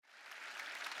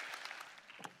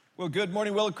Well, good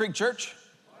morning, Willow Creek Church.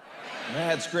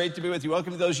 Man, it's great to be with you.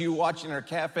 Welcome to those of you watching in our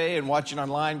cafe and watching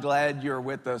online. Glad you're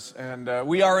with us. And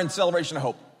we are in Celebration of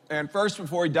Hope. And first,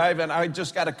 before we dive in, I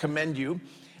just got to commend you.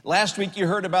 Last week, you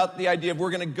heard about the idea of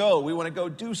we're going to go. We want to go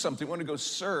do something. We want to go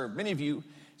serve. Many of you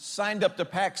signed up to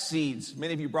pack seeds.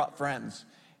 Many of you brought friends.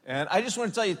 And I just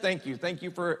want to tell you thank you. Thank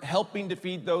you for helping to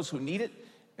feed those who need it.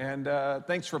 And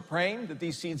thanks for praying that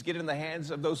these seeds get in the hands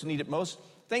of those who need it most.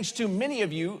 Thanks to many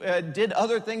of you did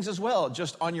other things as well,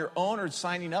 just on your own or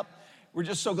signing up. We're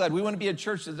just so glad. We want to be a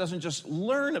church that doesn't just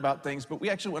learn about things, but we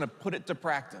actually want to put it to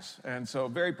practice. And so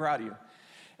very proud of you.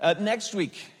 Next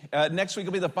week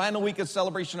will be the final week of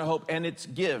Celebration of Hope, and it's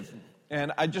Give.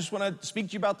 And I just want to speak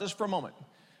to you about this for a moment.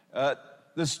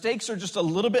 The stakes are just a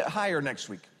little bit higher next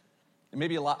week, and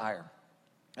maybe a lot higher.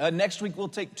 Next week, we'll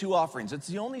take two offerings. It's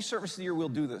the only service of the year we'll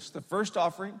do this. The first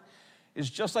offering is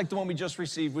just like the one we just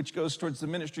received, which goes towards the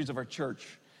ministries of our church.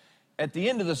 At the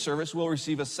end of the service, we'll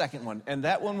receive a second one, and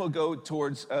that one will go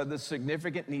towards the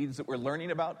significant needs that we're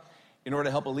learning about in order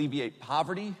to help alleviate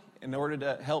poverty, in order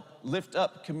to help lift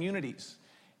up communities.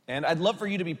 And I'd love for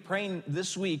you to be praying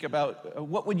this week about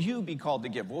what would you be called to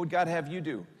give? What would God have you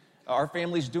do? Our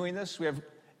family's doing this. We have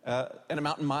an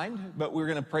amount in mind, but we're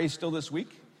going to pray still this week.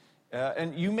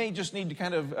 And you may just need to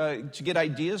kind of, to get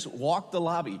ideas, walk the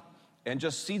lobby and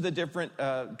just see the different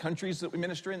countries that we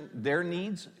minister in, their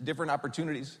needs, different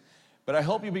opportunities. But I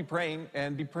hope you'll be praying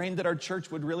and be praying that our church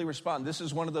would really respond. This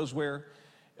is one of those where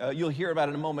you'll hear about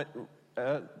in a moment.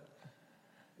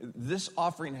 This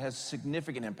offering has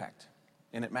significant impact,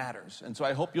 and it matters. And so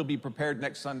I hope you'll be prepared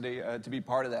next Sunday to be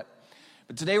part of that.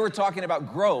 But today we're talking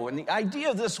about grow. And the idea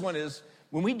of this one is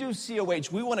when we do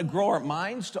COH, we want to grow our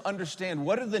minds to understand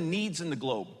what are the needs in the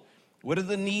globe. What are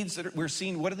the needs that we're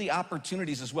seeing? What are the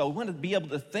opportunities as well? We want to be able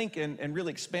to think and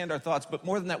really expand our thoughts. But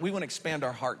more than that, we want to expand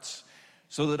our hearts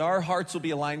so that our hearts will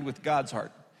be aligned with God's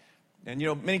heart. And, you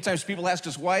know, many times people ask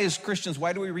us, why as Christians,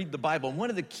 why do we read the Bible? And one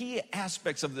of the key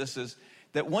aspects of this is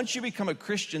that once you become a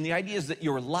Christian, the idea is that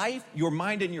your life, your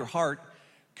mind, and your heart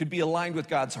could be aligned with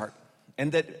God's heart.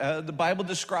 And that the Bible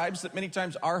describes that many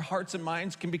times our hearts and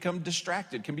minds can become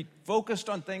distracted, can be focused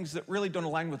on things that really don't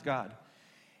align with God.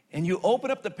 And you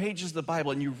open up the pages of the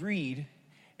Bible and you read,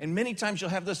 and many times you'll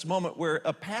have this moment where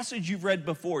a passage you've read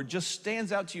before just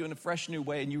stands out to you in a fresh new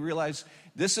way, and you realize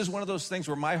this is one of those things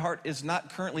where my heart is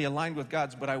not currently aligned with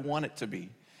God's, but I want it to be.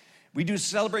 We do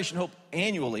Celebration Hope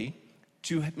annually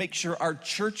to make sure our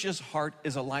church's heart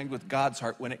is aligned with God's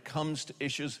heart when it comes to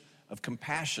issues of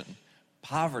compassion,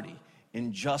 poverty,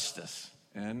 injustice.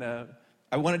 And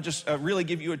I want to just really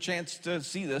give you a chance to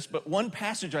see this, but one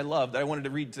passage I love that I wanted to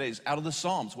read today is out of the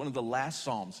Psalms, one of the last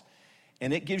Psalms.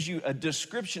 And it gives you a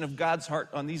description of God's heart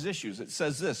on these issues. It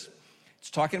says this, it's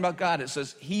talking about God. It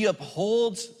says, He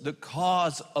upholds the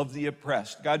cause of the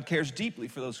oppressed. God cares deeply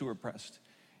for those who are oppressed.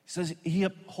 He says He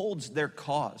upholds their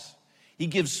cause. He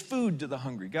gives food to the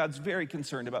hungry. God's very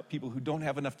concerned about people who don't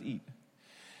have enough to eat.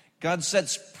 God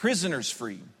sets prisoners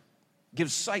free,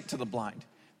 gives sight to the blind.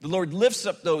 The Lord lifts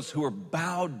up those who are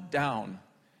bowed down.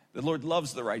 The Lord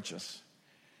loves the righteous.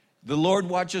 The Lord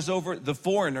watches over the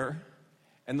foreigner,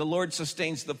 and the Lord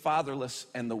sustains the fatherless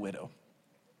and the widow.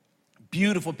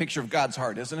 Beautiful picture of God's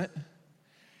heart, isn't it?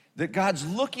 That God's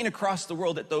looking across the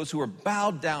world at those who are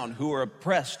bowed down, who are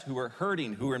oppressed, who are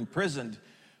hurting, who are imprisoned,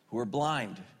 who are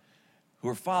blind, who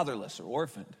are fatherless or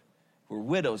orphaned, who are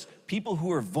widows, people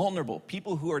who are vulnerable,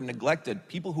 people who are neglected,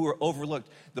 people who are overlooked.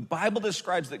 The Bible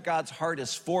describes that God's heart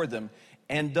is for them,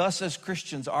 and thus as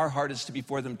Christians, our heart is to be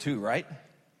for them too, right?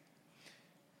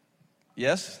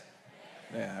 Yes?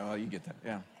 Yeah, well, you get that,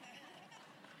 yeah.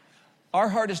 Our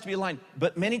heart is to be aligned,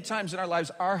 but many times in our lives,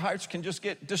 our hearts can just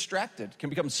get distracted, can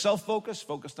become self-focused,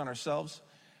 focused on ourselves,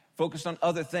 focused on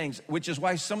other things, which is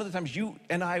why some of the times you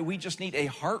and I, we just need a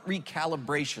heart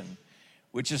recalibration,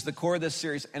 which is the core of this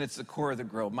series, and it's the core of the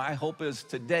grow. My hope is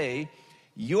today,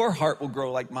 your heart will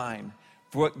grow like mine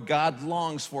for what God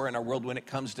longs for in our world when it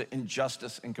comes to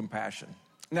injustice and compassion.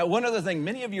 Now, one other thing,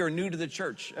 many of you are new to the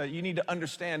church. You need to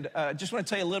understand, I just want to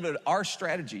tell you a little bit of our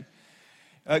strategy.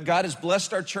 God has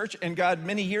blessed our church, and God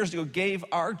many years ago gave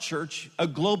our church a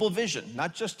global vision,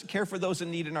 not just to care for those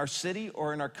in need in our city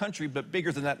or in our country, but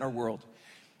bigger than that in our world.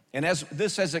 And as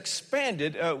this has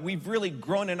expanded, we've really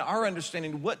grown in our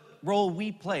understanding what role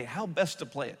we play, how best to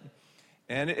play it.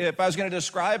 And if I was going to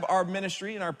describe our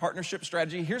ministry and our partnership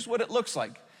strategy, here's what it looks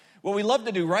like. What we love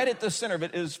to do right at the center of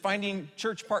it is finding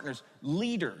church partners,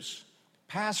 leaders,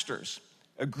 pastors,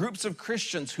 groups of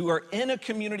Christians who are in a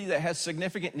community that has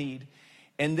significant need,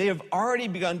 and they have already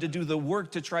begun to do the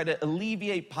work to try to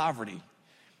alleviate poverty.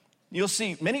 You'll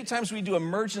see many times we do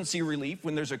emergency relief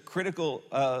when there's a critical,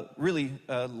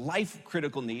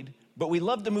 life-critical need, but we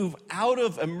love to move out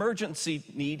of emergency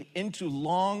need into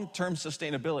long-term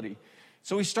sustainability.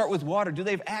 So we start with water. Do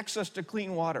they have access to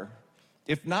clean water?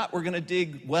 If not, we're going to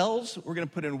dig wells. We're going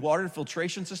to put in water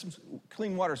filtration systems.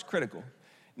 Clean water is critical.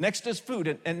 Next is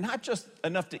food, and not just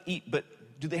enough to eat, but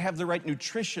do they have the right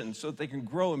nutrition so that they can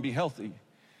grow and be healthy?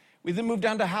 We then move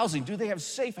down to housing. Do they have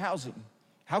safe housing?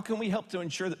 How can we help to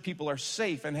ensure that people are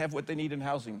safe and have what they need in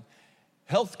housing?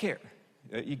 Healthcare.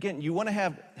 Again, you want to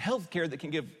have healthcare that can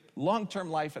give long-term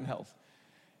life and health.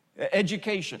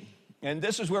 Education. And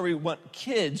this is where we want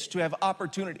kids to have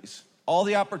opportunities, all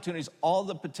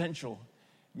the potential.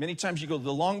 Many times you go to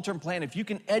the long-term plan. If you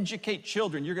can educate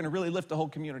children, you're going to really lift the whole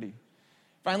community.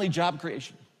 Finally, job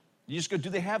creation. You just go, do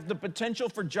they have the potential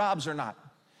for jobs or not?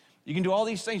 You can do all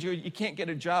these things. You can't get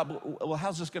a job. Well,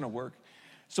 how's this going to work?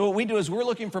 So what we do is we're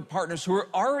looking for partners who are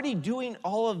already doing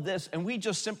all of this, and we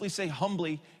just simply say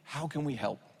humbly, how can we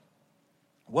help?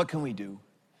 What can we do?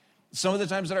 Some of the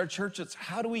times at our church, it's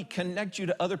how do we connect you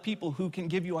to other people who can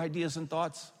give you ideas and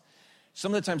thoughts?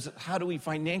 Some of the times, how do we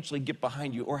financially get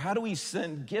behind you? Or how do we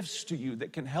send gifts to you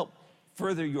that can help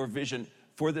further your vision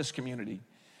for this community?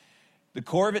 The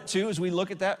core of it, too, as we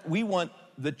look at that, we want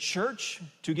the church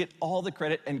to get all the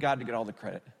credit and God to get all the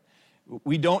credit.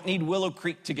 We don't need Willow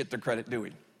Creek to get the credit, do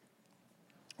we?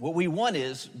 What we want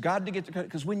is God to get the credit,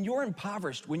 because when you're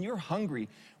impoverished, when you're hungry,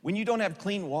 when you don't have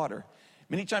clean water,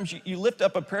 many times you lift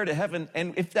up a prayer to heaven,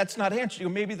 and if that's not answered, you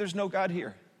go, maybe there's no God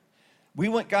here. We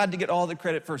want God to get all the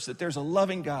credit first, that there's a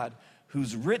loving God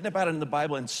who's written about it in the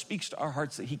Bible and speaks to our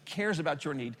hearts, that he cares about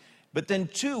your need. But then,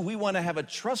 two, we want to have a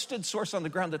trusted source on the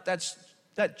ground that's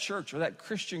that church or that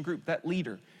Christian group, that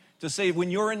leader, to say when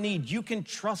you're in need, you can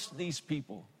trust these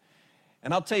people.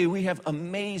 And I'll tell you, we have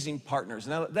amazing partners.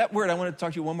 Now, that word, I want to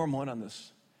talk to you one more moment on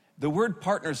this. The word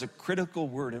partner is a critical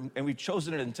word, and we've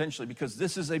chosen it intentionally because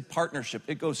this is a partnership.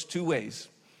 It goes two ways.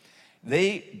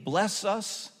 They bless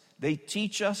us, they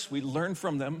teach us, we learn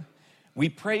from them, we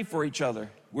pray for each other.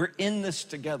 We're in this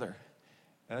together.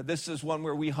 This is one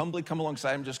where we humbly come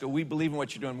alongside and just go, we believe in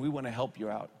what you're doing, we want to help you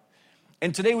out.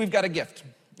 And today we've got a gift.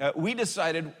 We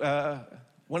decided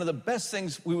one of the best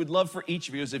things we would love for each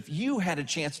of you is if you had a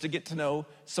chance to get to know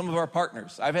some of our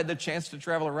partners. I've had the chance to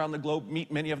travel around the globe,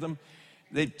 meet many of them.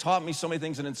 They've taught me so many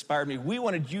things and inspired me. We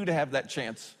wanted you to have that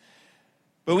chance.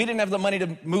 But we didn't have the money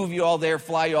to move you all there,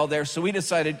 fly you all there, so we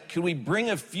decided, could we bring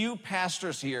a few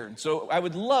pastors here? So I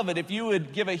would love it if you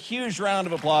would give a huge round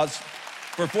of applause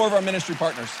for 4 of our ministry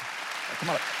partners. Come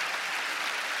on up.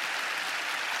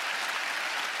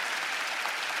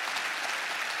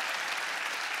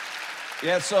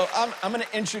 Yeah, so I'm going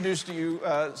to introduce to you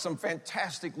some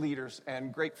fantastic leaders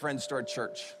and great friends to our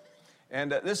church.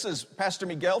 And this is Pastor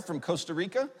Miguel from Costa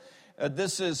Rica.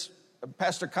 This is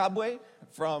Pastor Kabwe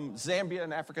from Zambia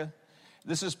in Africa.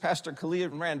 This is Pastor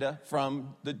Khalid Randa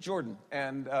from the Jordan.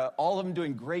 And all of them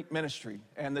doing great ministry.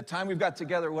 And the time we've got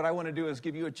together, what I want to do is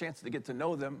give you a chance to get to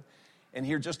know them and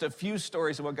hear just a few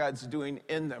stories of what God's doing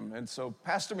in them. And so,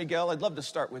 Pastor Miguel, I'd love to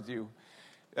start with you.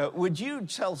 Would you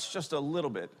tell us just a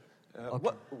little bit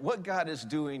what God is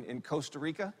doing in Costa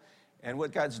Rica and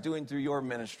what God's doing through your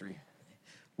ministry?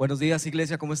 Buenos días,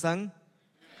 iglesia, ¿cómo están?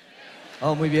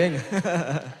 Oh, muy bien.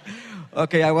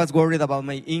 Okay, I was worried about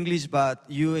my English, but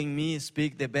you and me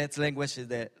speak the best language,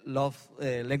 the love,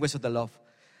 language of the love.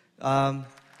 I'm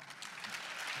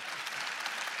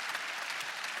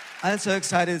so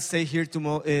excited to stay here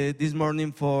this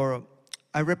morning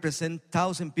I represent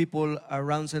 1,000 people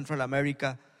around Central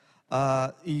America.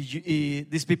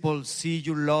 These people see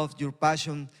your love, your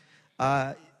passion.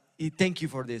 Thank you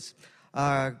for this.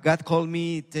 God called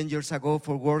me 10 years ago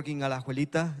for working at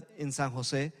Alajuelita in San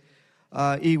Jose.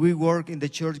 We work in the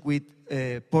church with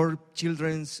poor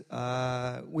children,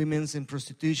 women in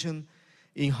prostitution,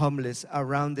 in homeless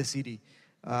around the city.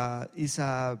 It's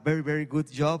a very, very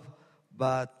good job,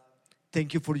 but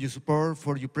thank you for your support,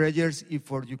 for your prayers, and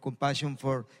for your compassion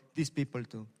for these people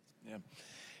too. Yeah.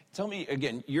 Tell me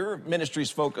again, your ministry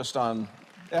is focused on,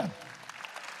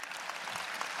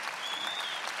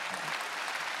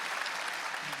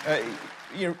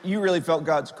 you really felt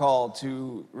God's call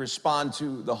to respond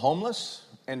to the homeless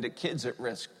and to kids at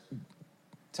risk.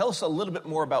 Tell us a little bit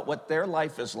more about what their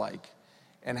life is like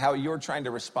and how you're trying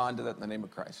to respond to that in the name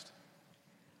of Christ.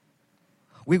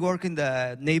 We work in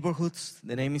the neighborhoods.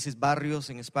 The name is barrios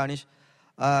in Spanish.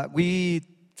 We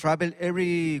travel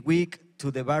every week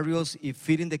to the barrios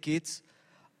feeding the kids.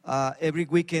 Every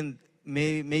weekend,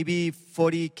 maybe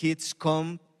 40 kids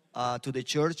come to the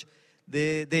church.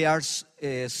 They are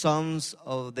sons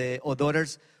or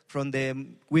daughters from the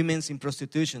women in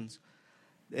prostitution.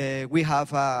 We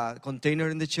have a container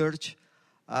in the church.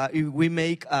 We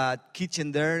make a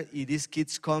kitchen there. If these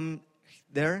kids come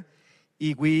there,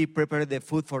 if we prepare the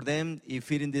food for them,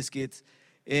 feeding these kids.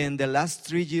 In the last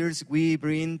 3 years, we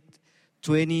bring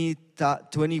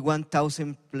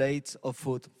 21,000 plates of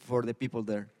food for the people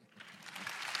there.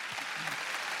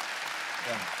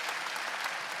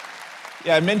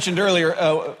 Yeah, I mentioned earlier,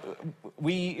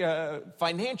 we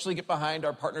financially get behind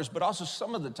our partners, but also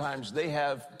some of the times they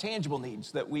have tangible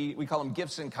needs that we call them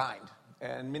gifts in kind.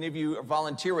 And many of you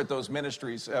volunteer with those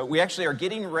ministries. We actually are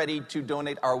getting ready to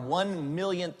donate our 1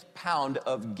 millionth pound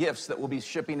of gifts that we'll be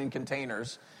shipping in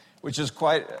containers, which is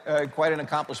quite an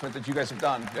accomplishment that you guys have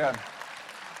done. Yeah.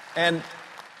 And,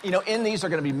 in these are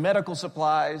going to be medical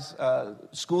supplies,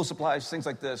 school supplies, things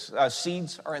like this.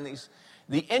 Seeds are in these.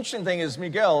 The interesting thing is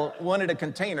Miguel wanted a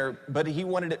container, but he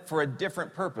wanted it for a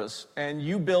different purpose. And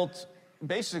you built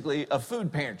basically a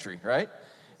food pantry, right?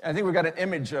 I think we've got an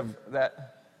image of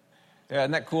that. Yeah,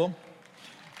 isn't that cool?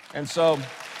 And so,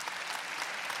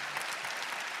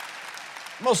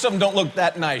 most of them don't look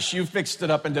that nice. You fixed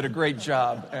it up and did a great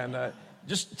job. And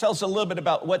just tell us a little bit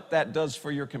about what that does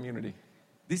for your community.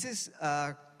 This is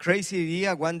a crazy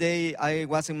idea. One day I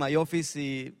was in my office.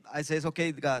 I said,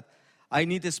 okay, God, I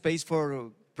need a space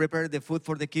for prepare the food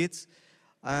for the kids.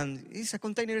 And a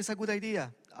container is a good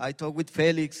idea. I talked with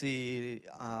Felix,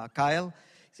 Kyle.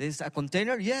 He says, a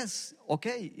container? Yes.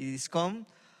 Okay, it's come.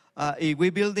 If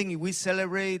we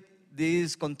celebrate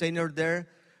this container there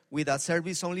with a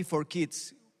service only for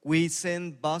kids. We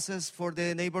send buses for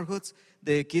the neighborhoods.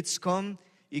 The kids come.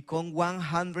 It come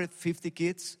 150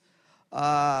 kids.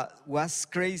 Was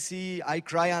crazy. I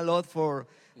cry a lot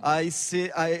I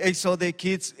saw the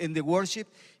kids in the worship.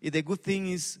 The good thing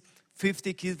is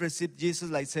 50 kids received Jesus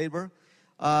like Savior.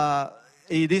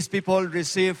 These people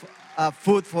receive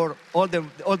food for all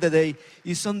the day.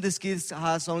 If some of these kids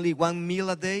has only 1 meal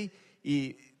a day,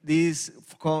 this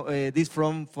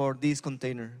for this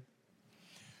container.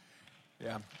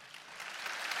 Yeah.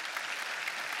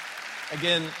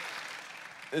 Again,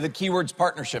 the keyword's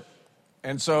partnership.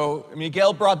 And so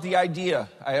Miguel brought the idea.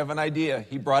 I have an idea.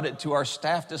 He brought it to our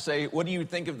staff to say, what do you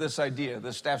think of this idea?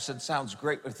 The staff said, sounds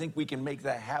great. I think we can make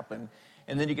that happen.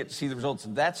 And then you get to see the results.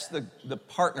 That's the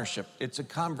partnership. It's a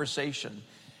conversation.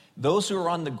 Those who are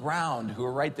on the ground, who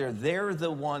are right there, they're the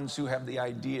ones who have the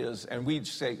ideas. And we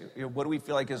say, what do we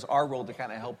feel like is our role to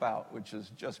kind of help out, which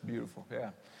is just beautiful. Yeah.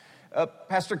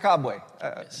 Pastor Cobway.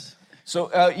 Yes.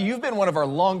 So you've been one of our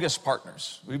longest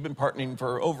partners. We've been partnering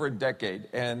for over a decade.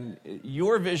 And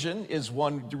your vision is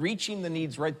one, reaching the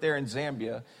needs right there in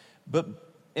Zambia, but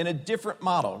in a different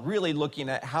model, really looking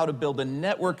at how to build a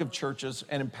network of churches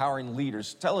and empowering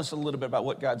leaders. Tell us a little bit about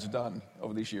what God's done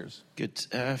over these years. Good.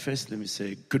 First, let me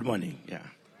say good morning. Yeah.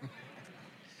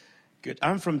 Good.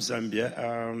 I'm from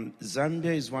Zambia.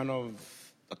 Zambia is one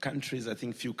of the countries, I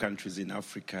think few countries in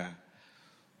Africa,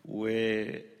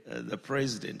 where the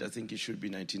president, I think it should be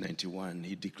 1991,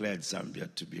 he declared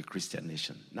Zambia to be a Christian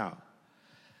nation. Now,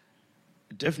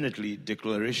 definitely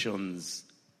declarations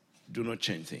do not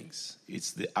change things.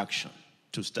 It's the action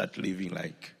to start living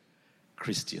like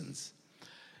Christians.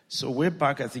 So way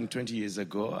back, I think 20 years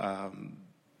ago,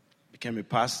 became a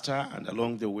pastor, and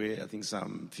along the way, I think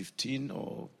some 15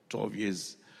 or 12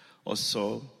 years or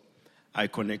so, I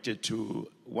connected to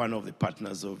one of the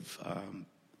partners of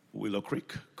Willow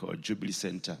Creek called Jubilee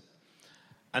Center.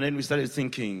 And then we started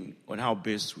thinking on how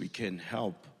best we can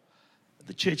help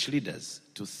the church leaders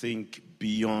to think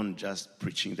beyond just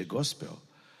preaching the gospel,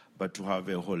 but to have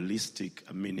a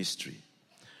holistic ministry.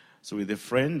 So with a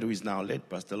friend who is now led,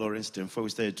 Pastor Lawrence Tenfo, we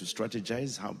started to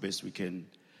strategize how best we can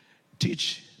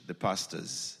teach the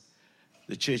pastors,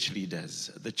 the church leaders,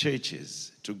 the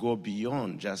churches to go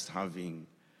beyond just having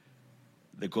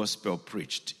the gospel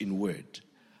preached in word.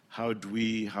 How do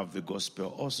we have the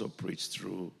gospel also preached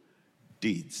through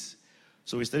deeds?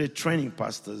 So we started training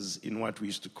pastors in what we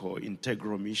used to call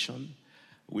integral mission,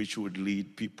 which would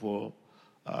lead people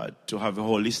to have a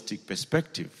holistic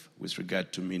perspective with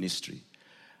regard to ministry.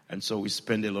 And so we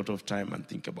spend a lot of time, and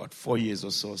think about 4 years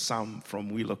or so. Some from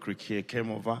Willow Creek here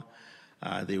came over.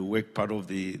 They worked part of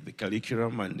the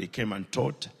curriculum, and they came and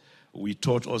taught. We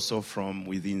taught also from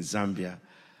within Zambia.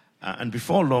 And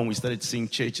before long, we started seeing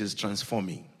churches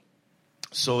transforming.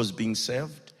 Souls being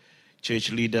saved,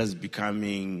 church leaders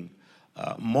becoming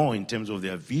more in terms of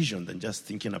their vision than just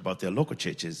thinking about their local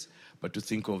churches, but to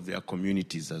think of their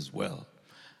communities as well.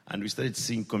 And we started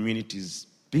seeing communities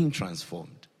being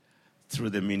transformed through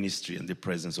the ministry and the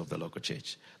presence of the local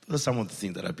church. Those are some of the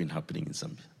things that have been happening in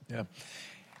Zambia. Yeah.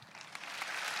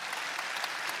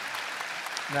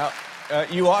 Now,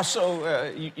 You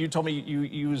also, you told me you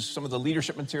use some of the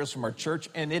leadership materials from our church,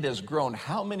 and it has grown.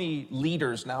 How many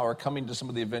leaders now are coming to some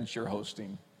of the events you're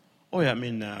hosting? Oh, yeah, I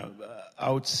mean, I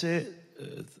would say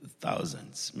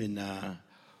thousands. I mean,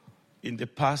 in the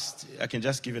past, I can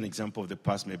just give an example of the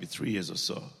past maybe 3 years or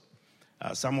so.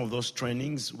 Some of those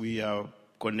trainings, we are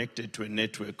connected to a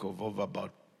network of over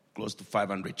about close to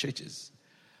 500 churches.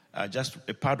 Just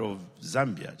a part of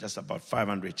Zambia, just about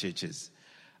 500 churches.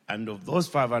 And of those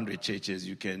 500 churches,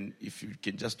 you can, if you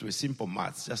can just do a simple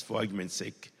math, just for argument's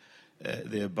sake,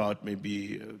 they're about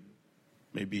maybe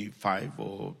 5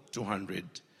 or 200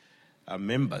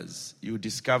 members. You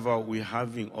discover we're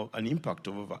having an impact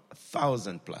of over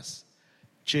 1,000 plus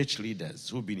church leaders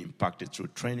who've been impacted through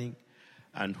training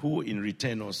and who in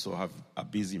return also have a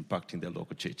busy impacting their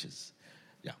local churches.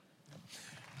 Yeah.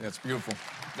 That's beautiful.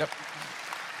 Yep.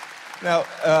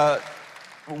 Now,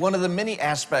 one of the many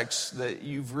aspects that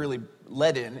you've really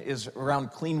led in is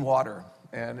around clean water.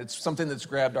 And it's something that's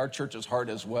grabbed our church's heart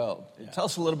as well. Yeah. Tell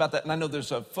us a little about that. And I know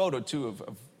there's a photo, too, of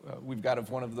we've got of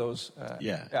one of those.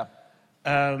 Yeah.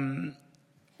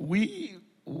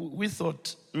 We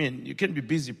thought, I mean, you can be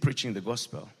busy preaching the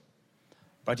gospel.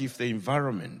 But if the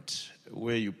environment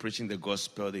where you're preaching the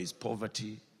gospel, there is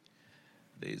poverty,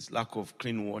 there is lack of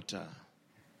clean water,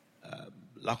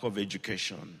 lack of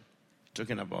education,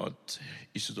 talking about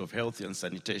issues of health and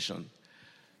sanitation.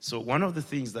 So one of the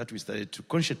things that we started to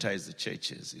conscientize the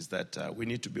churches is that we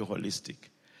need to be holistic.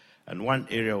 And one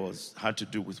area had to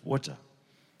do with water.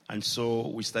 And so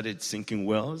we started sinking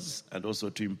wells and also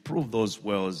to improve those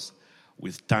wells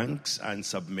with tanks and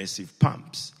submersive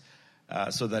pumps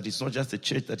so that it's not just the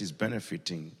church that is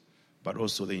benefiting, but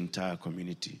also the entire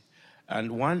community.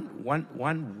 And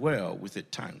one well with a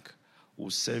tank will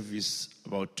service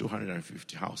about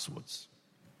 250 households.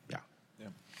 Yeah.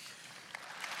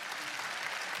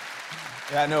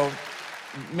 Yeah, I know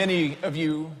many of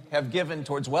you have given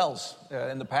towards wells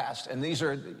in the past. And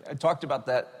I talked about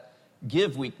that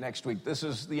Give Week next week. This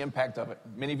is the impact of it.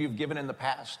 Many of you have given in the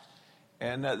past.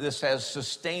 And this has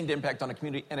sustained impact on the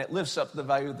community, and it lifts up the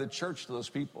value of the church to those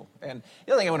people. And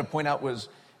the other thing I want to point out was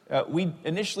we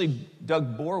initially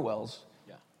dug bore wells.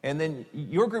 And then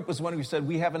your group was one who said,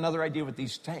 we have another idea with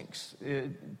these tanks.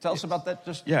 Tell us about that.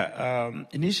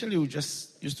 Initially we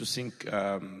just used to sink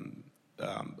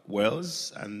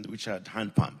wells and which had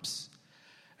hand pumps.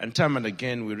 And time and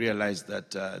again we realized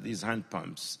that these hand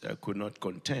pumps could not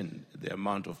contain the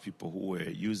amount of people who were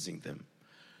using them.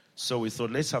 So we thought,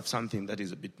 let's have something that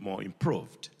is a bit more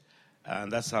improved.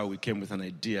 And that's how we came with an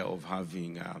idea of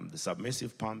having the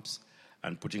submersive pumps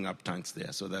and putting up tanks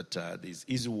there so that there's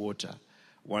easy water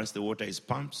once the water is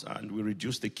pumped, and we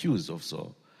reduce the queues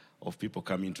also of people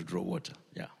coming to draw water.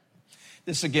 Yeah.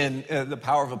 This, again, the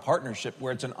power of a partnership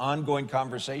where it's an ongoing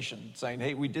conversation saying,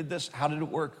 hey, we did this. How did it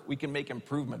work? We can make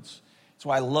improvements. That's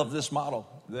why I love this model,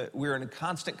 that we're in a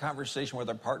constant conversation with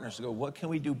our partners to go, what can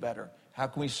we do better? How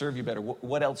can we serve you better?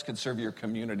 What else could serve your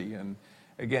community? And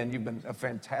again, you've been a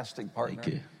fantastic partner.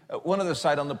 Thank you. One other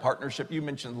side on the partnership, you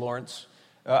mentioned Lawrence.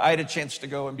 I had a chance to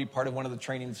go and be part of one of the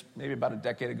trainings maybe about a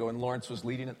decade ago, and Lawrence was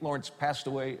leading it. Lawrence passed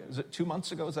away, is it 2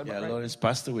 months ago? Is that right? Yeah, Lawrence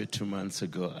passed away 2 months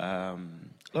ago.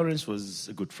 Lawrence was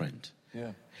a good friend.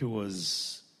 Yeah. He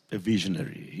was a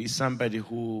visionary. He's somebody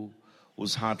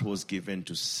whose heart was given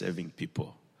to serving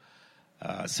people,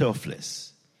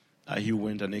 selfless. He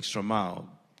went an extra mile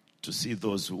to see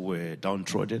those who were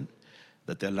downtrodden,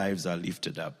 that their lives are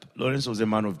lifted up. Lawrence was a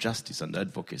man of justice and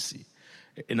advocacy.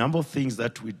 A number of things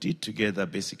that we did together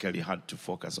basically had to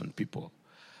focus on people.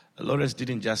 Lawrence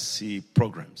didn't just see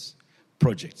programs,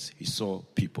 projects. He saw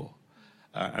people.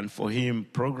 And for him,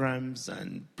 programs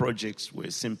and projects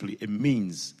were simply a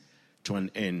means to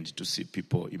an end to see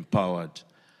people empowered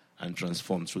and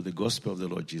transformed through the gospel of the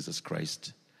Lord Jesus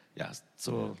Christ. Yeah,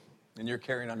 so... And you're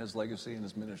carrying on his legacy and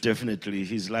his ministry. Definitely.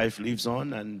 His life lives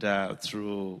on, and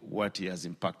through what he has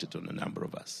impacted on a number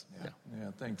of us.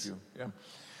 Yeah, thank you. Yeah.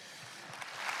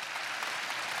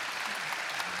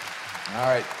 All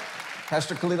right.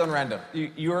 Pastor Khalid Onranda,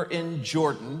 you're in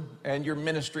Jordan, and you're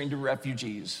ministering to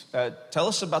refugees. Tell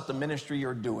us about the ministry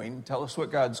you're doing. Tell us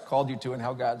what God's called you to and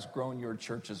how God's grown your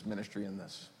church's ministry in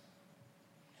this.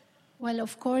 Well,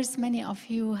 of course, many of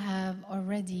you have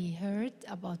already heard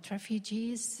about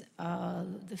refugees,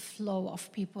 the flow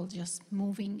of people just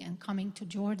moving and coming to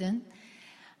Jordan.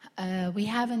 We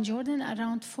have in Jordan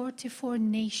around 44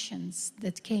 nations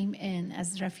that came in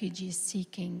as refugees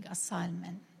seeking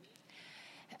asylum.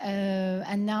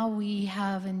 And now we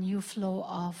have a new flow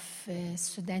of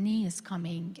Sudanese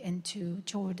coming into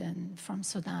Jordan from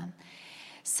Sudan.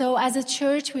 So as a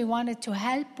church, we wanted to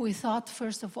help. We thought,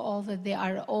 first of all, that they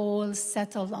are all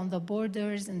settled on the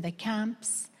borders and the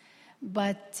camps.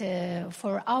 But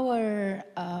for our,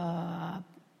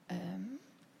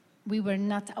 we were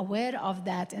not aware of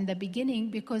that in the beginning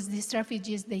because these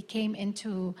refugees, they came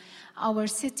into our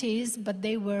cities, but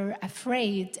they were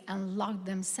afraid and locked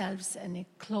themselves in a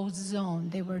closed zone.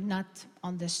 They were not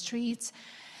on the streets.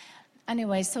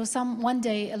 Anyway, so one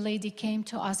day a lady came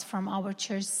to us from our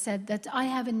church, said that I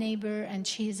have a neighbor and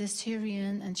she's a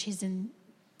Syrian and she's in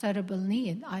terrible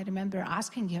need. I remember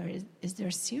asking her, is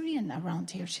there Syrian around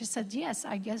here? She said, yes,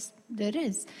 I guess there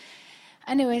is.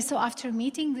 Anyway, so after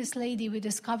meeting this lady, we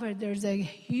discovered there's a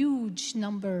huge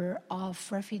number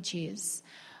of refugees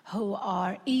who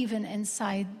are even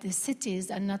inside the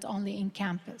cities and not only in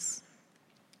campus.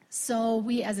 So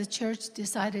we as a church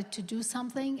decided to do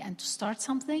something and to start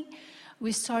something.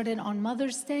 We started on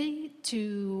Mother's Day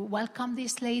to welcome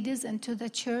these ladies into the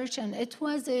church, and it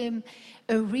was a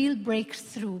real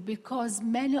breakthrough because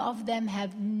many of them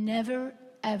have never,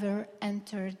 ever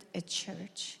entered a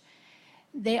church.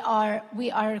 We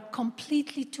are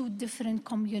completely two different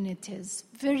communities,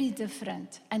 very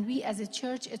different. And we as a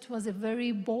church, it was a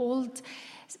very bold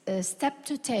step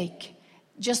to take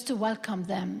just to welcome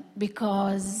them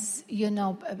because,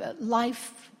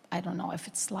 life, I don't know if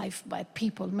it's life, but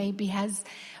people maybe has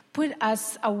put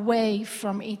us away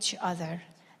from each other.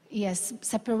 Yes,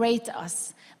 separate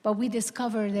us. But we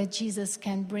discover that Jesus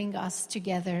can bring us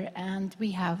together, and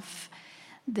we have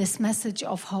this message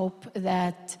of hope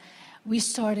that we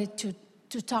started to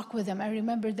talk with them. I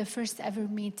remember the first ever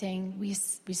meeting, we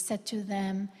said to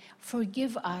them,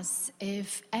 forgive us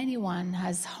if anyone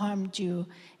has harmed you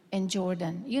in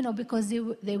Jordan, because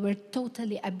they were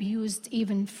totally abused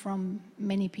even from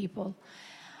many people.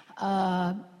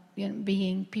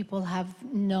 Being people have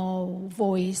no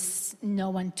voice, no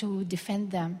one to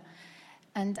defend them.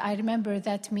 And I remember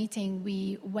that meeting,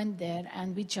 we went there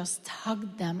and we just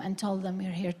hugged them and told them,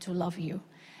 we're here to love you.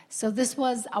 So this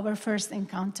was our first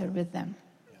encounter with them.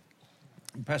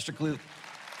 Pastor Khalil,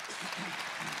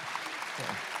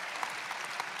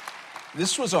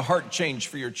 this was a heart change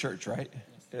for your church, right?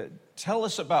 Tell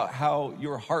us about how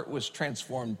your heart was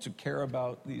transformed to care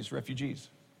about these refugees.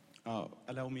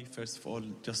 Allow me, first of all,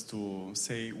 just to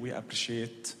say we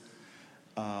appreciate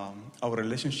our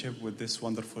relationship with this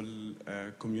wonderful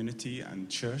community and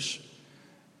church.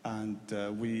 And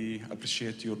we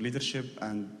appreciate your leadership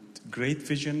and great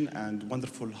vision and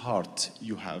wonderful heart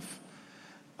you have.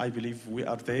 I believe we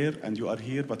are there and you are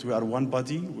here, but we are one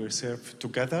body. We serve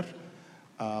together.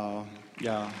 Our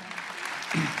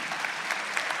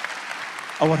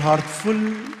heart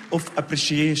full of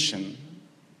appreciation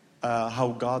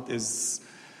how God is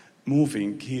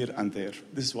moving here and there.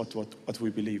 This is what we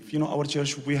believe. Our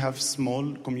church, we have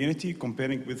small community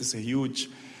comparing with this huge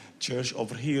church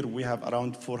over here. We have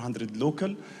around 400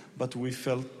 local, but we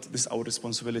felt this our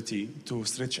responsibility to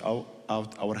stretch out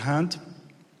our hand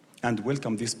and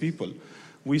welcome these people.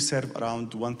 We serve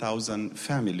around 1,000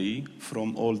 family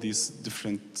from all these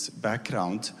different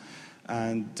backgrounds.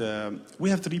 And we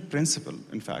have 3 principles.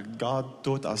 In fact, God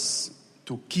taught us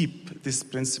to keep this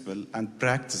principle and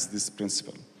practice this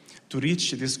principle. To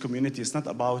reach this community, it's not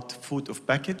about food of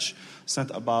package, it's not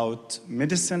about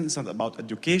medicine, it's not about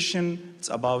education, it's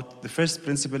about the first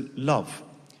principle, love.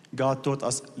 God taught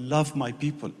us, love my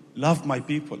people, love my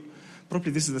people.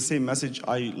 Probably this is the same message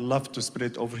I love to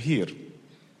spread over here.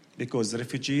 Because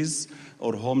refugees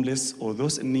or homeless or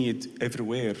those in need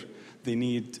everywhere, they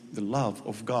need the love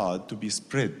of God to be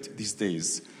spread these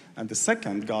days. And the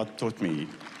second, God taught me,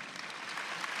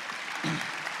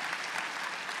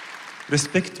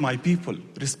 respect my people,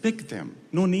 respect them.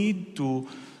 No need to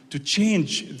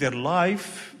change their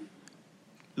life,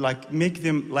 like make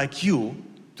them like you,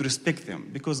 to respect them.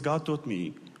 Because God taught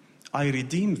me, I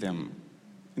redeem them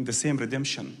in the same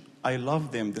redemption. I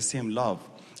love them the same love.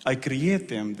 I create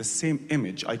them the same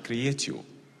image I create you.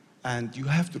 And you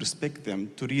have to respect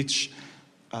them to reach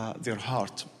their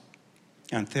heart.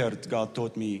 And third, God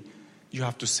taught me, you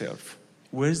have to serve.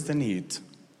 Where's the need?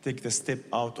 Take the step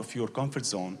out of your comfort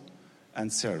zone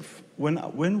and serve.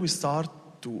 When we start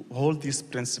to hold these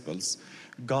principles,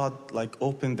 God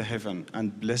opened the heaven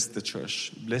and blessed the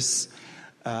church, bless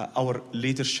our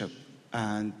leadership.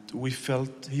 And we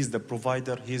felt He's the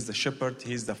provider, He's the shepherd,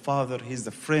 He's the father, He's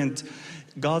the friend.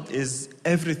 God is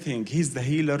everything. He's the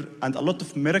healer. And a lot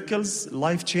of miracles,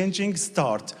 life-changing,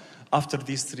 start after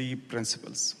these 3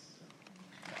 principles.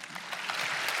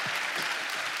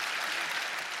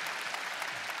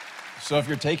 So if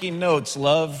you're taking notes,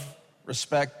 love,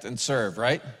 respect, and serve,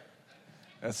 right?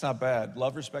 That's not bad.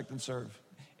 Love, respect, and serve.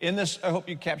 In this, I hope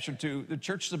you captured too, the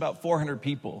church is about 400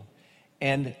 people,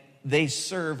 and they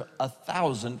serve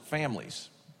 1,000 families.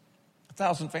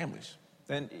 1,000 families.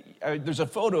 And there's a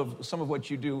photo of some of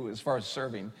what you do as far as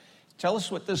serving. Tell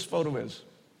us what this photo is.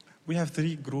 We have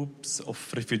 3 groups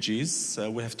of refugees.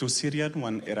 We have 2 Syrian,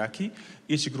 1 Iraqi.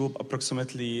 Each group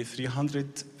approximately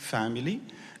 300 family,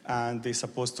 and they're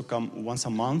supposed to come once a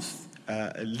month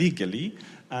legally.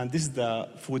 And this is the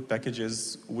food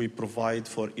packages we provide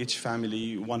for each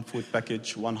family: 1 food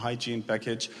package, 1 hygiene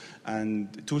package,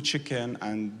 and 2 chicken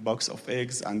and box of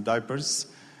eggs and diapers.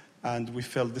 And we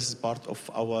felt this is part of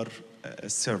our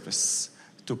service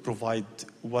to provide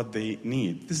what they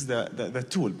need. This is the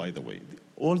tool, by the way.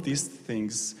 All these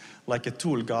things, like a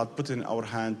tool God put in our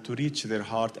hand to reach their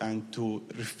heart and to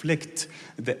reflect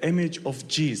the image of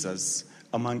Jesus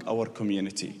among our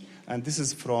community. And this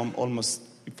is from almost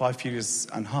 5 years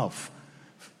and a half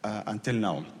until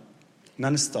now.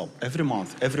 Non-stop, every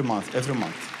month.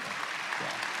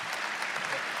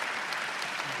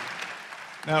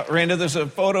 Now, Randa, there's a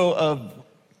photo of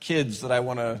kids that I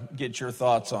want to get your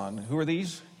thoughts on. Who are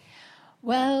these?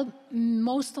 Well,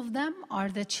 most of them are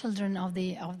the children of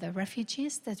the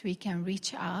refugees that we can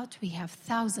reach out. We have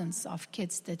thousands of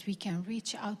kids that we can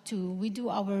reach out to. We do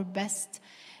our best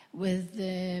with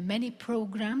many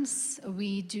programs.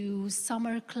 We do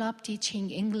summer club teaching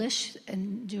English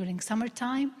during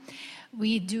summertime.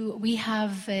 We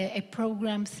have a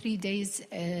program 3 days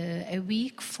a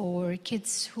week for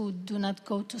kids who do not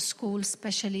go to school,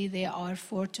 especially they are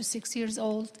 4 to 6 years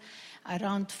old.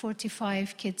 Around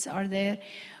 45 kids are there.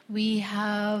 We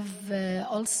have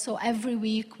also every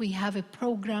week we have a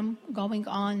program going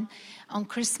on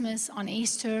Christmas, on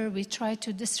Easter. We try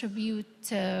to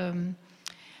distribute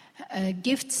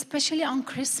gifts, especially on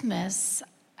Christmas.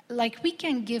 Like we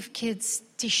can give kids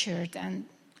T-shirt and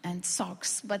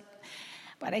socks, but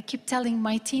I keep telling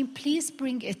my team, please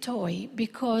bring a toy,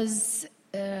 because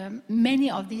many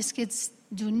of these kids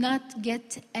do not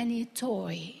get any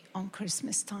toy on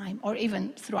Christmas time or even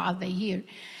throughout the year.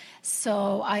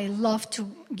 So I love to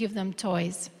give them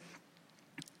toys.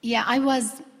 Yeah, I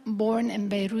was born in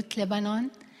Beirut,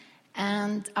 Lebanon,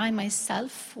 and I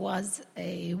myself was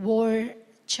a war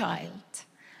child.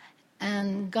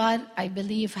 And God, I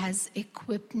believe, has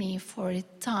equipped me for a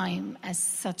time as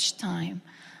such time.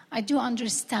 I do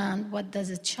understand what does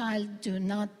a child do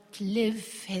not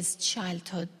live his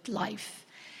childhood life.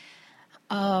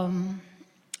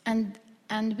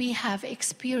 And we have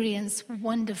experienced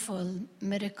wonderful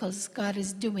miracles God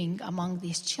is doing among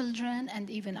these children and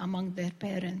even among their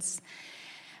parents.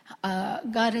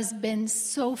 God has been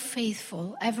so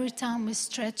faithful. Every time we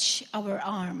stretch our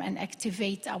arm and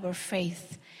activate our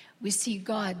faith, we see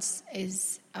God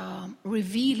is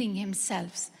revealing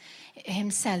himself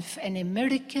in a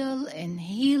miracle, in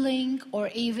healing, or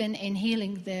even in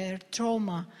healing their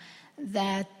trauma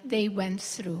that they went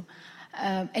through.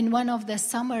 In one of the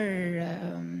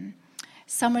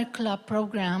summer club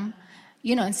program,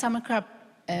 in summer club,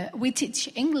 we teach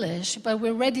English, but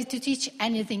we're ready to teach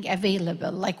anything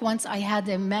available. Like once I had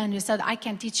a man who said, I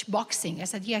can teach boxing. I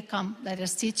said, yeah, come, let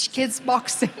us teach kids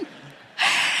boxing.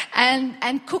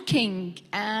 and cooking,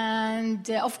 and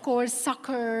of course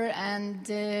soccer, and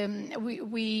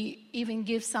we even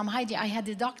give some hygiene. I had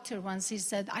a doctor once, he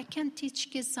said, I can teach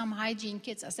kids some hygiene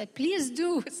kits. I said, please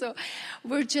do. So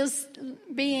we're just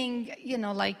being,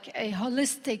 like a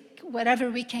holistic, whatever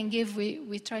we can give,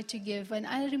 we try to give. And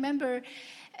I remember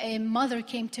a mother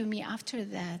came to me after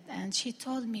that, and she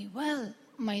told me, well,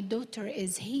 my daughter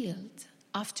is healed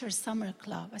after summer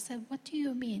club. I said, what do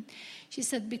you mean? She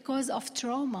said, because of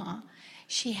trauma,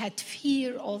 she had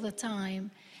fear all the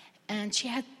time, and she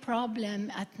had problem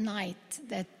at night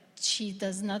that she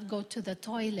does not go to the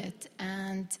toilet.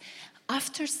 And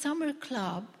after summer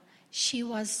club, she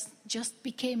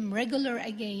became regular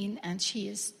again, and she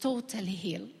is totally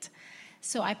healed.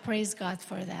 So I praise God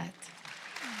for that.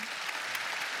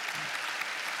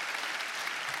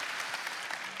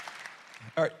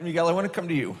 All right, Miguel, I want to come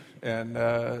to you. And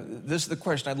this is the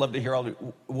question I'd love to hear all of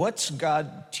you. What's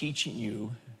God teaching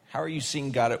you? How are you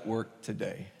seeing God at work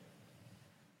today?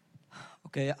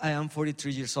 Okay, I am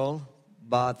 43 years old,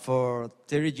 but for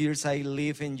 30 years I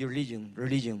live in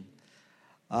religion.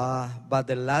 But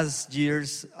the last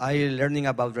years I learning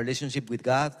about relationship with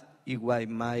God in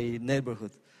my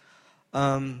neighborhood.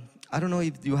 I don't know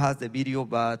if you have the video,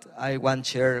 but I want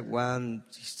to share one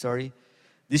story.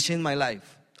 This changed my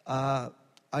life.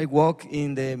 I walk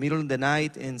in the middle of the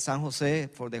night in San Jose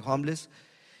for the homeless.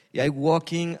 I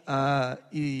walking,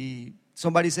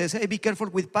 somebody says, hey, be careful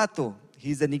with Pato.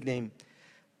 He's the nickname.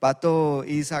 Pato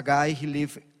is a guy, he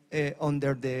lives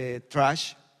under the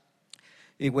trash.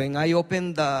 When I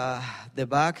opened the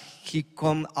bag, he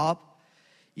come up.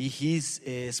 He's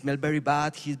smell very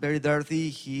bad. He's very dirty.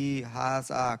 He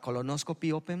has a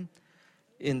colonoscopy open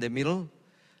in the middle.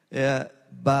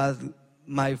 But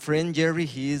my friend Jerry,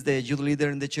 he is the youth leader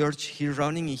in the church. He's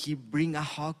running and he bring a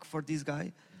hug for this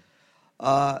guy.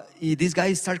 This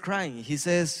guy start crying. He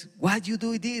says, "Why you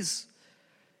do this?"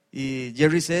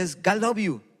 Jerry says, "God love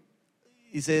you."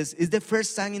 He says, "It's the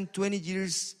first time in 20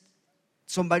 years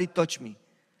somebody touched me.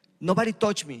 Nobody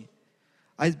touched me."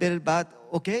 I said, "But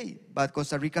okay, but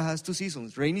Costa Rica has 2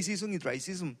 seasons, rainy season and dry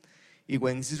season.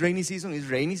 When it's rainy season, it's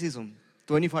rainy season,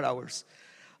 24 hours.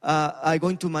 I go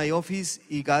into my office,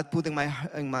 God put in my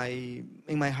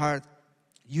heart,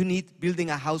 you need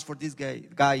building a house for this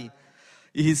guy.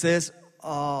 He says,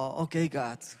 "Okay,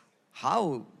 God,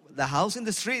 how? The house in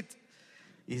the street?"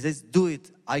 He says, "Do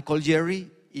it." I call Jerry,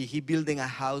 he building a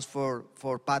house for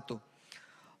Pato.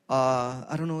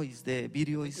 I don't know, is the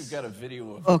video is... We've got a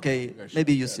video of Okay,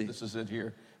 maybe you see. This is it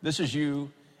here. This is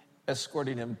you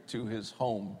escorting him to his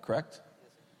home, correct?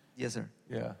 Yes, sir.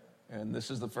 Yeah. And this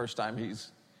is the first time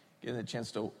he's getting a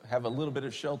chance to have a little bit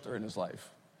of shelter in his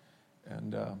life.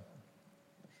 And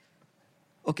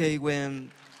Okay, when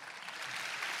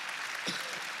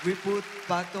we put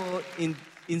Pato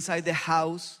inside the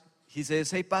house, he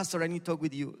says, "Hey, Pastor, I need to talk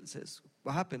with you." He says,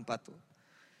 "What happened, Pato?"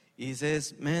 He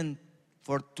says, "Man,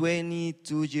 for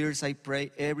 22 years I pray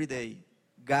every day,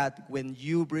 God, when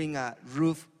you bring a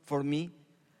roof for me,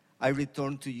 I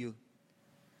return to you.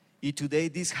 And today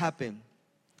this happened.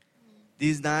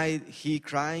 This night he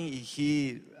crying,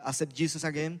 he accept Jesus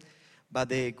again, but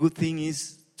the good thing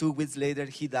is 2 weeks later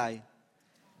he died.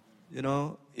 You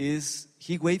know,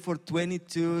 he wait for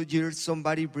 22 years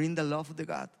somebody bring the love of the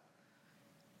God.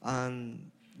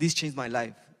 And this changed my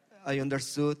life. I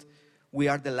understood we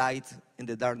are the light in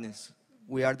the darkness.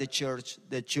 We are the church.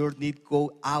 The church need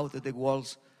go out of the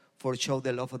walls for show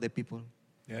the love of the people.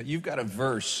 yeah, you've got a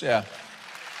verse. Yeah.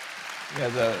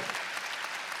 Yeah,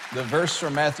 the verse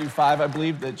from Matthew 5, I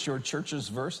believe, that's your church's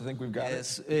verse. I think we've got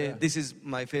Yes, it. this is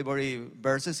my favorite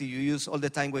verses. You use all the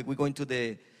time when we go into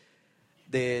the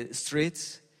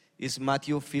streets. Is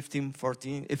Matthew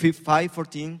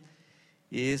 5:14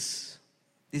 is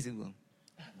this is one.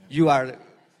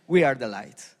 We are the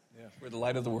light. Yeah, we're the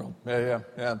light of the world. Yeah,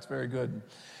 it's very good.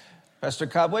 Pastor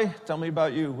Cabwe, tell me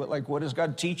about you. What is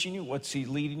God teaching you? What's He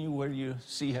leading you? Where do you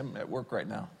see Him at work right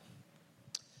now?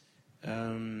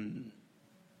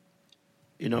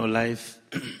 Life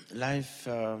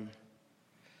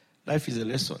is a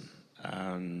lesson,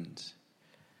 and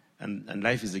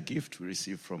life is a gift we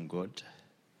receive from God.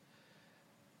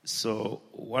 So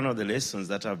one of the lessons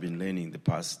that I've been learning the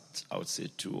past, I would say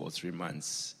 2 or 3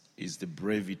 months, is the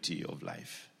brevity of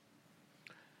life.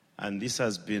 And this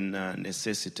has been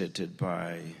necessitated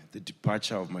by the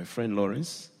departure of my friend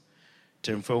Lawrence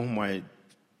Temfo, whom I've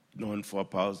known for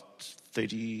about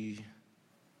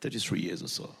 33 years or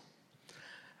so,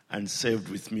 and served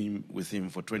with him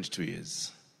for 22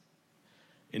 years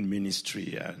in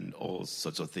ministry and all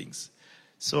sorts of things.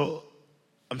 So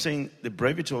I'm saying the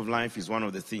brevity of life is one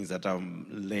of the things that I'm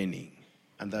learning,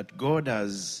 and that God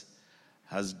has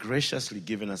graciously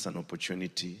given us an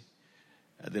opportunity,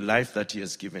 the life that He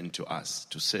has given to us,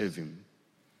 to serve Him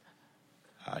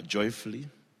joyfully,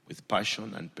 with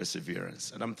passion and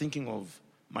perseverance. And I'm thinking of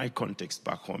my context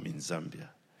back home in Zambia.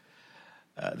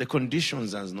 The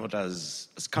conditions are not as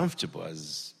comfortable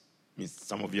as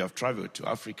some of you have traveled to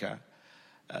Africa.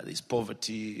 There's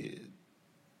poverty.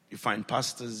 You find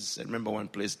pastors. I remember one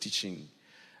place teaching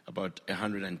about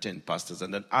 110 pastors,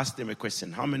 and then asked them a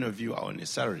question: how many of you are on a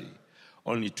salary?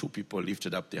 Only 2 people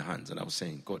lifted up their hands, and I was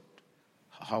saying, God,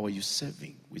 how are you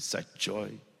serving with such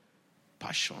joy,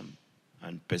 passion,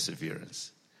 and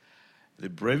perseverance? The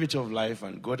brevity of life,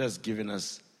 and God has given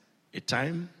us a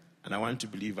time, and I want to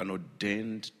believe an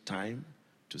ordained time,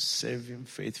 to serve Him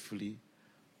faithfully,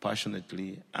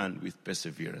 passionately, and with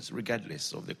perseverance,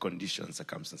 regardless of the conditions,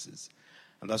 circumstances.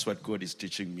 And that's what God is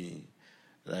teaching me,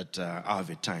 that I have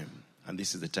a time, and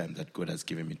this is the time that God has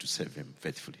given me to serve Him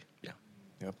faithfully. Yeah.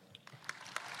 Yep.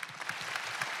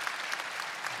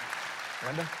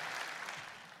 Brenda?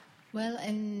 Well,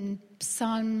 in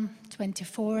Psalm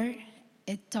 24,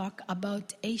 it talks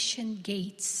about ancient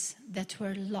gates that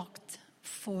were locked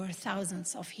for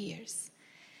thousands of years.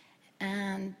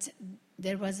 And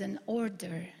there was an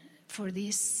order for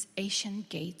these ancient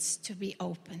gates to be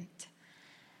opened.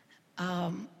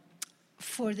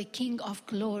 For the King of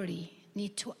Glory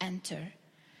need to enter.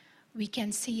 We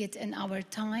can see it in our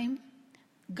time.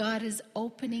 God is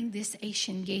opening these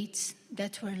ancient gates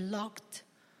that were locked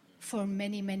for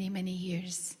many, many, many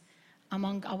years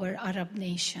among our Arab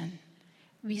nation.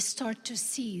 we start to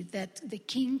see that the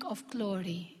King of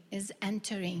Glory is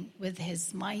entering with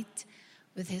his might,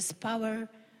 with his power,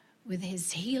 with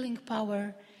his healing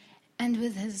power, and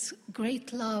with his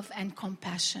great love and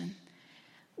compassion.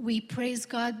 We praise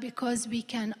God because we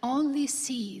can only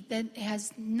see that it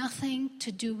has nothing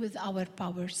to do with our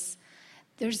powers.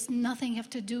 There's nothing have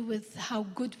to do with how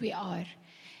good we are.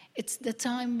 It's the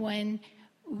time when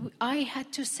I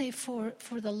had to say for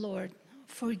the Lord,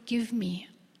 forgive me.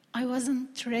 I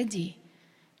wasn't ready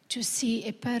to see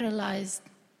a paralyzed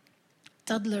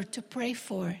toddler to pray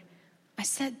for. I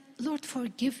said, Lord,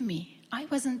 forgive me. I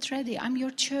wasn't ready. I'm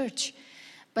your church.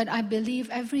 But I believe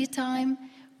every time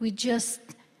we just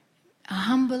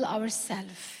humble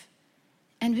ourselves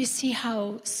and we see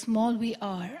how small we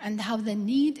are and how the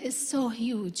need is so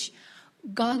huge,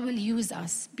 God will use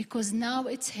us because now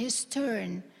it's his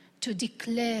turn to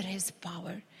declare his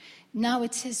power. Now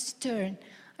it's his turn.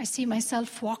 I see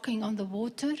myself walking on the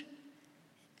water,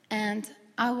 and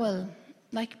I will,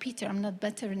 like Peter, I'm not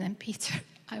better than Peter.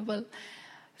 I will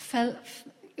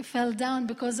fell down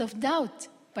because of doubt,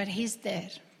 but he's there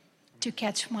to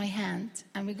catch my hand,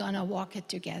 and we're gonna walk it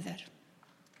together.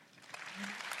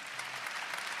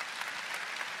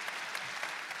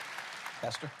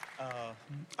 Pastor?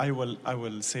 I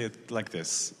will say it like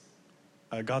this.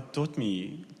 God taught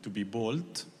me to be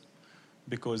bold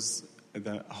because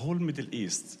the whole Middle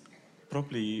East,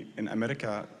 probably in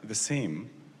America the same,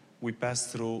 we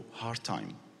pass through hard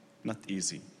time, not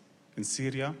easy. In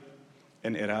Syria,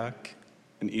 in Iraq,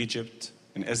 in Egypt,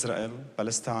 in Israel,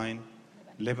 Palestine,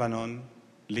 Lebanon,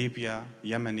 Libya,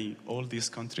 Yemen, all these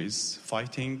countries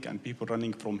fighting and people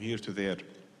running from here to there.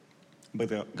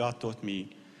 But God taught me,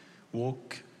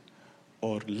 walk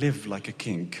or live like a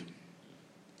king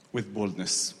with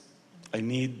boldness. I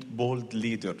need bold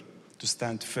leader to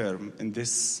stand firm in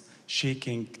this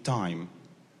shaking time.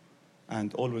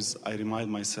 And always I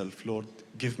remind myself, Lord,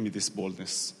 give me this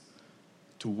boldness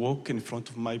to walk in front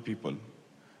of my people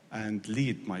and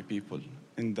lead my people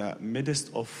in the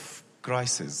midst of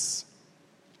crisis.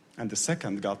 And the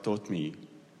second, God taught me,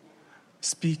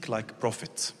 speak like a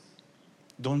prophet.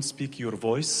 Don't speak your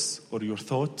voice or your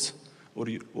thought or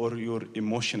your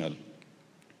emotional.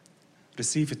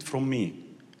 Receive it from me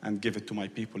and give it to my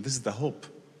people. This is the hope,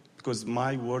 because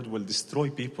my word will destroy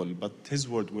people, but his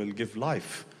word will give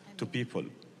life to people.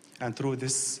 And through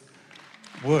this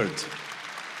word,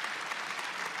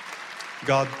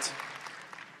 God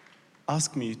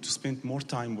asked me to spend more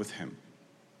time with him.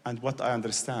 And what I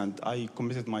understand, I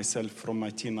committed myself from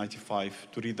 1995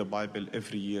 to read the Bible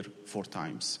every year 4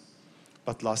 times.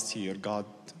 But last year, God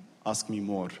asked me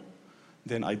more.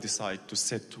 Then I decided to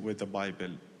sit with the Bible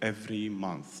every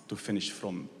month to finish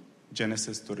from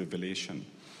Genesis to Revelation.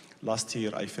 Last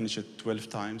year, I finished it 12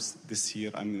 times. This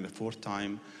year, I'm in the 4th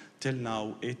time. Till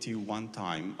now, 81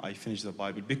 times I finished the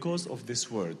Bible. Because of this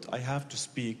word, I have to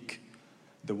speak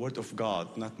the word of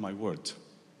God, not my word,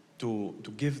 to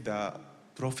give the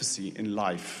prophecy in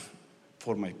life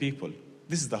for my people.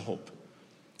 This is the hope.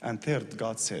 And third,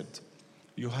 God said,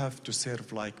 you have to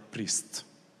serve like priest.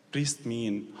 Priest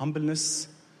mean humbleness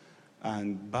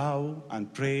and bow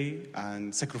and pray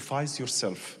and sacrifice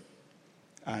yourself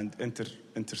and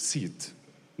intercede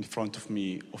in front of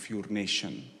me of your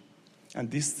nation.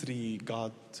 And these 3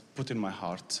 God put in my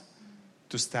heart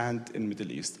to stand in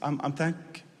Middle East.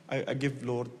 I give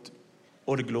Lord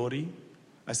all glory.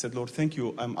 I said, Lord, thank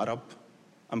you. I'm Arab.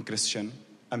 I'm Christian.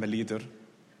 I'm a leader.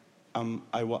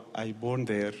 I born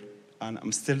there, and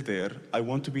I'm still there. I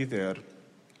want to be there.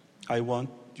 I want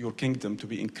your kingdom to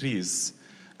be increased,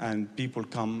 and people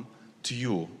come to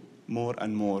you more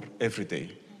and more every day.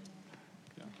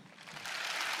 Yeah.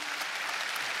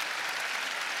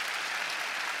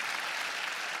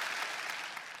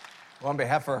 Well, on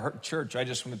behalf of our church, I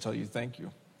just want to tell you thank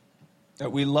you.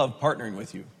 We love partnering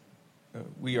with you.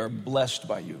 We are blessed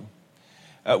by you.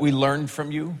 We learn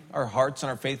from you. Our hearts and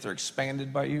our faith are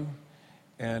expanded by you,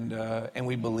 and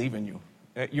we believe in you.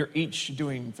 You're each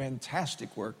doing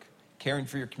fantastic work, caring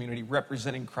for your community,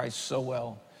 representing Christ so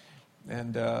well.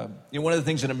 And one of the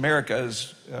things in America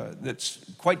is that's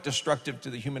quite destructive to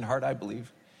the human heart, I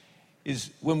believe, is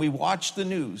when we watch the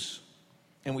news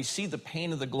and we see the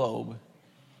pain of the globe,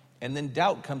 and then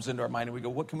doubt comes into our mind, and we go,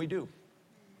 what can we do?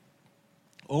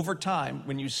 Over time,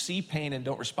 when you see pain and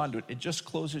don't respond to it, it just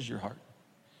closes your heart,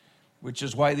 which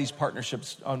is why these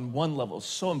partnerships on one level is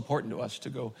so important to us to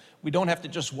go. We don't have to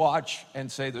just watch and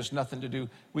say there's nothing to do.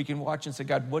 We can watch and say,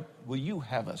 God, what will you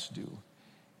have us do?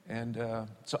 And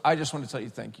so I just want to tell you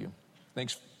thank you.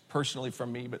 Thanks personally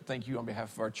from me, but thank you on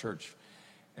behalf of our church.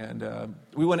 And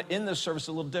we want to end this service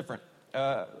a little different.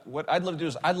 What I'd love to do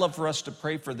is I'd love for us to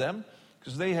pray for them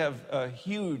because they have a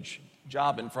huge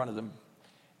job in front of them.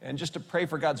 And just to pray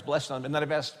for God's blessing on them. And then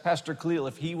I've asked Pastor Khalil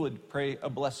if he would pray a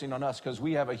blessing on us, because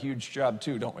we have a huge job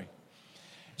too, don't we?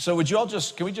 So would you all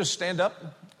can we just stand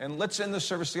up and let's end this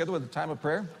service together with a time of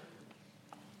prayer?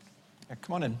 Yeah,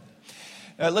 come on in.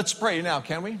 Let's pray now,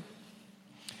 can we?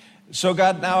 So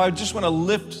God, now I just want to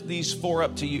lift these 4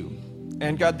 up to you.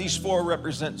 And God, these 4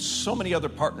 represent so many other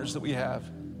partners that we have.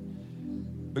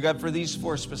 But God, for these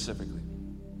 4 specifically,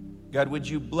 God, would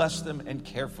you bless them and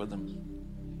care for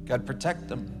them? God, protect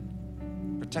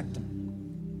them. Protect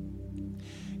them.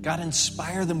 God,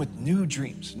 inspire them with new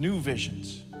dreams, new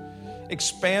visions.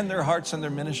 Expand their hearts and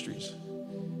their ministries.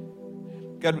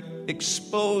 God,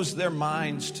 expose their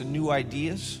minds to new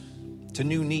ideas, to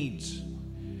new needs.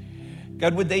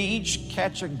 God, would they each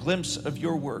catch a glimpse of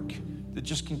your work that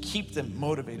just can keep them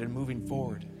motivated and moving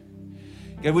forward?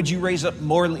 God, would you raise up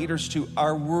more leaders too?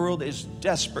 Our world is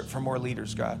desperate for more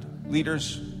leaders, God.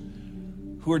 Leaders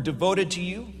who are devoted to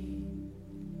you,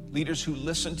 leaders who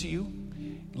listen to you,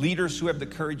 leaders who have the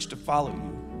courage to follow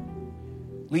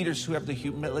you, leaders who have the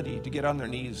humility to get on their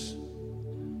knees,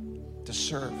 to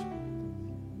serve.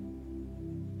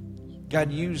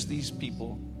 God, use these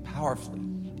people powerfully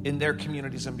in their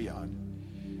communities and beyond.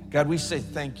 God, we say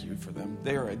thank you for them.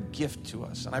 They are a gift to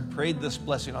us. And I prayed this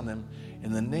blessing on them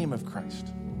in the name of Christ.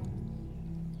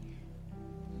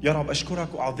 يا رب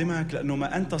أشكرك وأعظمك لأنه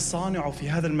ما أنت صانع في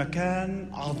هذا المكان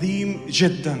عظيم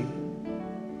جدا.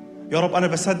 يا رب أنا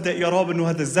بصدق يا رب أنه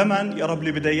هذا الزمن يا رب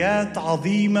لبدايات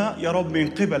عظيمة يا رب من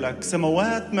قبلك،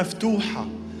 سماوات مفتوحة،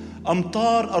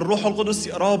 أمطار الروح القدس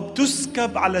يا رب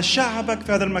تسكب على شعبك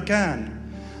في هذا المكان.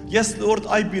 Yes, Lord,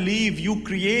 I believe you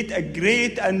create a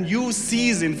great and new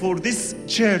season for this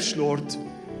church, Lord.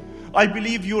 I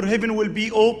believe your heaven will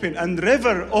be open and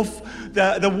river of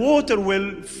the water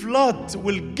will flood,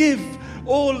 will give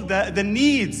all the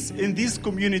needs in this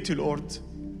community, Lord.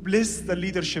 Bless the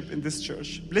leadership in this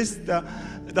church. Bless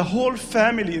the whole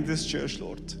family in this church,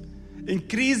 Lord.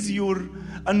 Increase your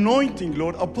anointing,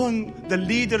 Lord, upon the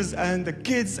leaders and the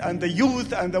kids and the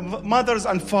youth and the mothers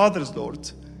and fathers,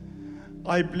 Lord.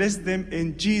 I bless them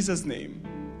in Jesus' name.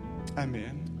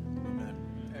 Amen. Amen.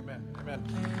 Amen. Amen.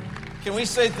 Can we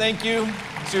say thank you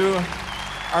to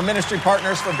our ministry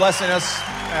partners for blessing us?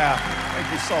 Yeah,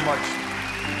 thank you so much.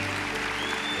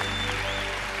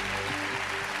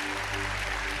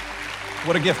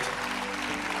 What a gift.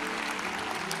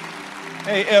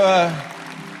 Hey,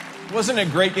 wasn't it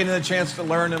great getting the chance to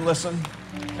learn and listen?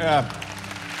 Yeah.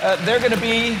 They're going to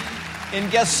be in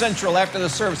Guest Central after the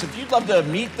service. If you'd love to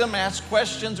meet them, ask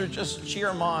questions, or just cheer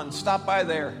them on, stop by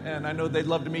there, and I know they'd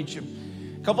love to meet you.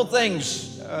 A couple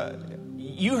things.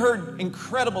 You heard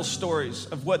incredible stories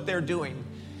of what they're doing.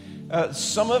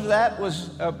 Some of that was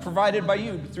provided by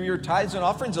you through your tithes and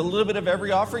offerings. A little bit of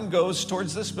every offering goes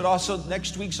towards this, but also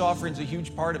next week's offering is a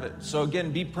huge part of it. So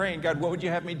again, be praying, God, what would you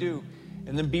have me do?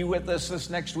 And then be with us this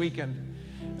next weekend.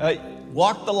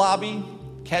 Walk the lobby,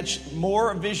 catch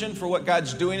more vision for what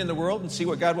God's doing in the world and see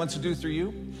what God wants to do through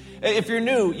you. If you're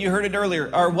new, you heard it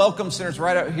earlier, our welcome center's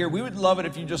right out here. We would love it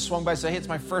if you just swung by and say, hey, it's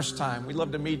my first time. We'd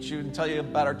love to meet you and tell you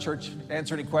about our church,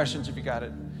 answer any questions if you got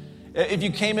it. If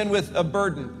you came in with a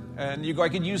burden and you go, I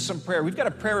could use some prayer, we've got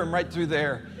a prayer room right through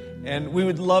there, and we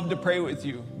would love to pray with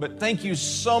you. But thank you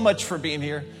so much for being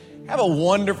here. Have a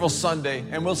wonderful Sunday,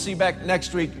 and we'll see you back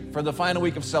next week for the final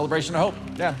week of Celebration of Hope.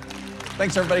 Yeah.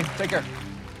 Thanks, everybody. Take care.